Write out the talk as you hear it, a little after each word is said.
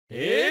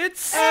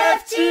It's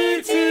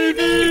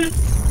FGTV!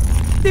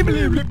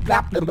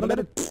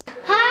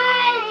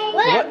 Hi!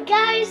 What up,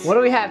 guys? What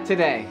do we have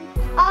today?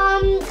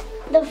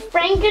 The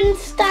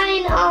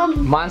Frankenstein,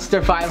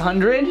 Monster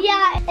 500?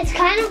 Yeah, it's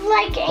kind of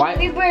like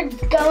Angry Birds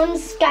Go and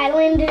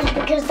Skylanders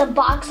because the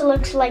box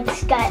looks like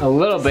Sky. A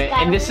little bit,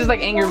 Skylanders. and this is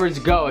like Angry Birds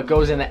Go. It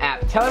goes in the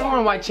app. Tell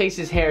everyone why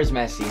Chase's hair is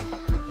messy.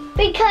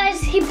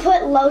 Because he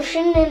put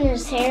lotion in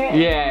his hair.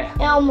 And Yeah.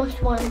 it almost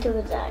went into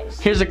his eyes.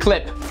 Here's a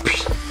clip.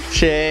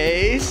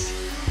 Chase,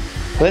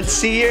 let's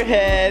see your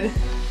head.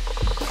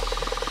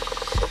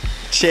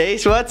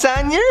 Chase, what's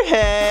on your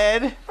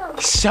head?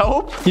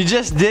 Soap? You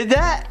just did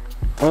that?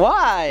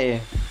 Why?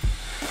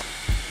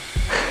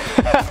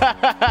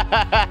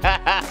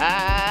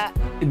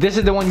 This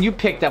is the one you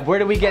picked up. Where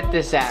did we get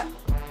this at?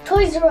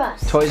 Toys R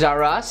Us. Toys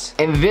R Us.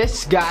 And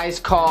this guy's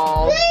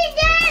called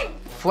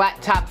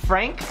Flattop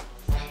Frank.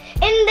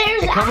 And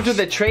there's It comes with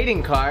a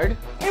trading card.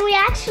 and we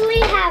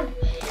actually have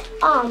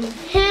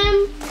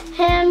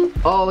him.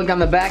 Oh, look on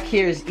the back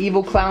here is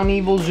Evil,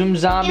 CLOWNEVIL, Zoom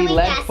Zombie, And we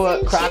got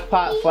Leadfoot, some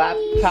CROCPOT,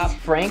 chippies. Flattop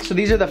Frank. So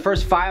these are the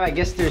first 5. I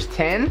guess there's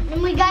 10.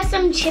 And we got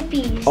some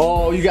chippies.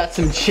 Oh, you got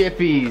some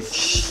chippies.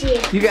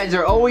 Shit. You guys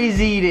are always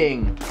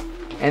eating.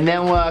 And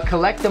then we'll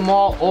collect them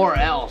all or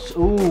else.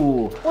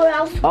 Ooh. Or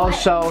else what?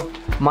 Also,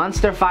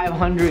 Monster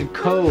 500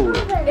 code.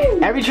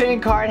 Every trading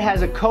card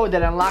has a code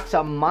that unlocks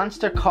a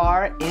monster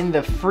car in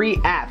the free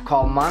app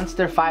called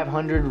Monster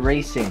 500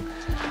 Racing.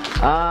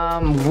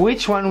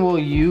 Which one will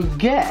you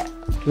get?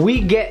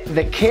 We get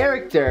the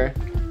character,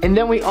 and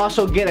then we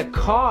also get a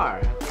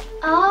car.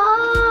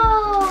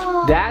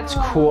 Oh. That's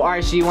cool. All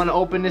right, so you want to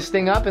open this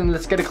thing up and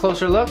let's get a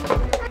closer look.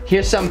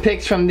 Here's some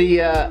pics from the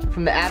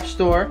App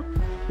Store.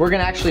 We're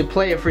gonna actually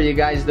play it for you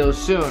guys though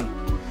soon.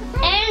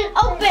 And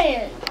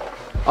open.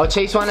 Oh,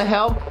 Chase want to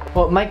help?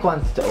 Well, Mike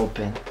wants to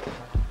open.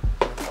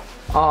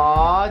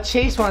 Aw,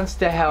 Chase wants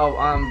to help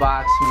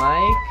unbox,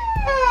 Mike.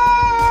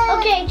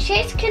 Okay,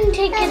 Chase can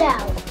take it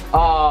out.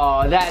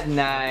 Oh, that's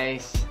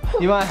nice.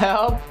 You want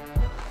help?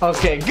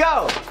 Okay,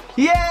 go!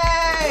 Yay!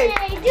 Yay,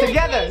 do it,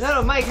 Together. Chase.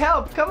 No, Mike,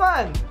 help. Come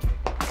on.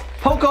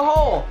 Poke a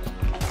hole.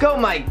 Go,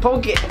 Mike.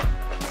 Poke it.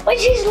 Wait,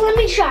 Chase, let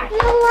me try.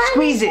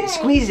 Squeeze it.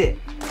 Squeeze it.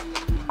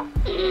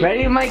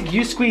 Ready, Mike?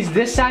 You squeeze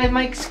this side,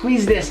 Mike.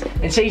 Squeeze this.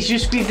 And Chase, you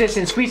squeeze this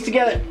and squeeze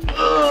together.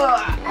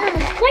 Ugh.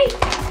 Wait,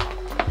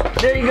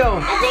 There you go.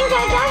 I think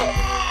I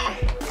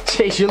got it.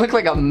 Chase, you look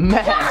like a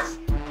mess.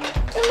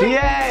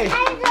 Yay!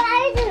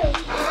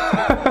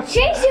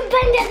 Chase, you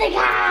bended the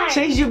car.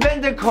 Chase, you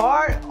bent the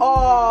card?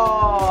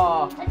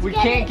 Oh! Let's We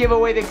get can't it. give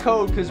away the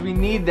code because we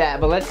need that,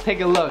 but let's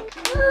take a look.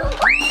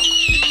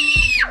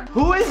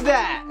 Who is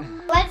that?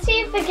 Let's see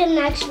if it can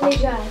actually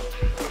drive.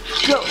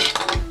 Go!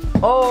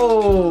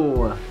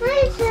 Oh!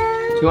 Hi,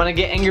 sir. You want to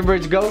get Angry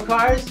Birds Go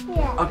cars?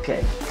 Yeah.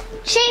 Okay.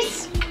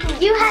 Chase,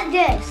 you had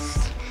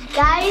this.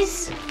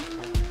 Guys,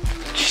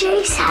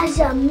 Chase has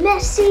a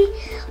messy,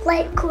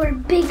 light core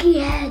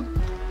biggie head.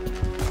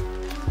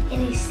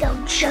 And he's so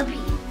chubby.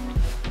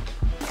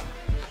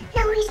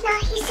 No, he's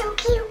not. He's so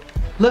cute.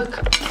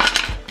 Look.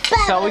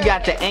 So we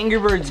got the Angry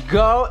Birds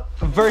Go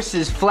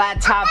versus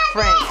Flattop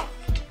Frank.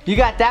 You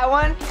got that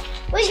one?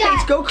 We Chase,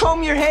 got go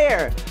comb your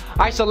hair.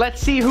 All right, so let's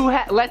see who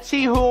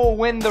will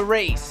win the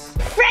race.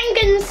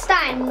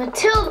 Frankenstein,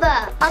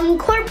 Matilda,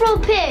 Corporal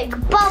Pig,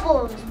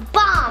 Bubbles,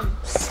 Bomb,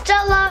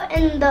 Stella,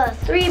 and the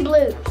 3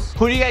 blues.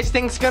 Who do you guys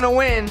think's gonna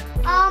win? Me.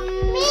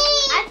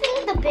 I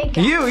think the big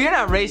guy. You're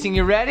not racing.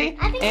 You ready?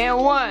 I think And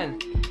 1,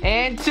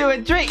 and 2,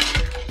 and 3.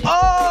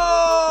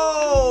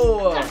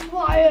 Oh! That's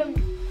why I'm.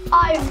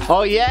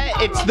 Oh yeah,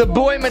 it's the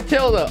boy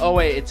Matilda. Oh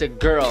wait, it's a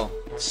girl.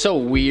 So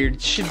weird.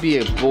 Should be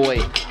a boy.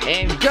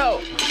 And go.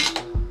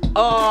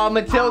 Oh,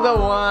 Matilda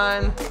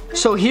won.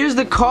 So here's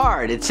the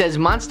card. It says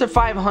Monster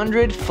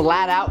 500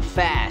 flat out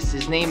fast.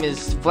 His name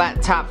is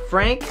Flattop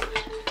Frank.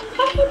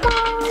 Hey,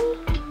 Mom.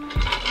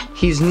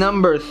 He's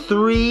number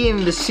 3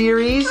 in the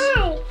series.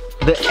 Hi.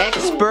 The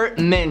Expert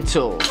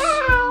Mental.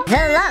 The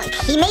Lunk.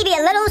 He may be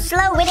a little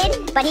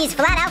slow-witted, but he's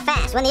flat out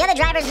fast. When the other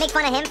drivers make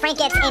fun of him, Frank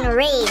gets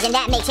enraged, and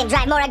that makes him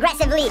drive more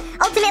aggressively.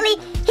 Ultimately,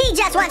 he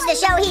just wants to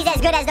show he's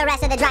as good as the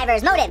rest of the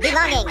drivers. Motive,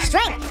 belonging,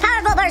 strength,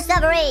 powerful burst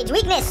of rage,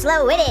 weakness,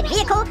 slow-witted,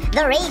 vehicle,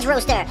 the Rage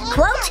Roaster.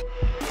 Quote,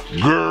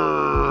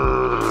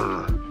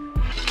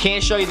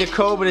 Can't show you the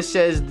code, but it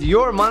says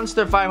your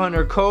Monster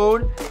 500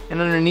 code, and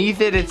underneath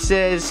it, it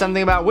says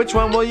something about which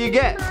one will you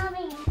get.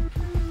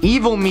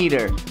 Evil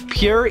meter,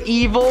 pure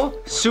evil,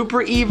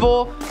 super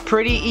evil,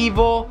 pretty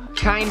evil,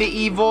 kinda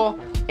evil,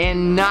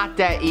 and not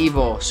that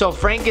evil. So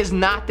Frank is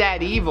not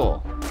that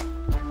evil.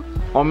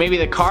 Or maybe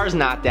the car's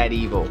not that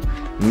evil.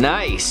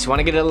 Nice. Want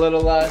to get a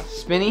little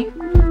spinny?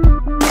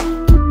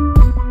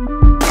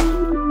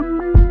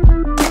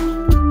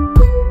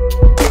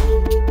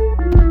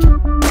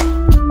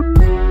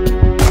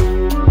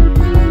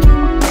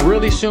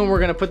 Really soon we're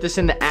gonna put this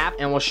in the app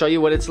and we'll show you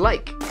what it's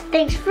like.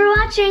 Thanks for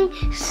watching.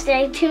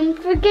 Stay tuned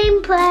for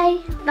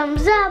gameplay.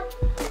 Thumbs up.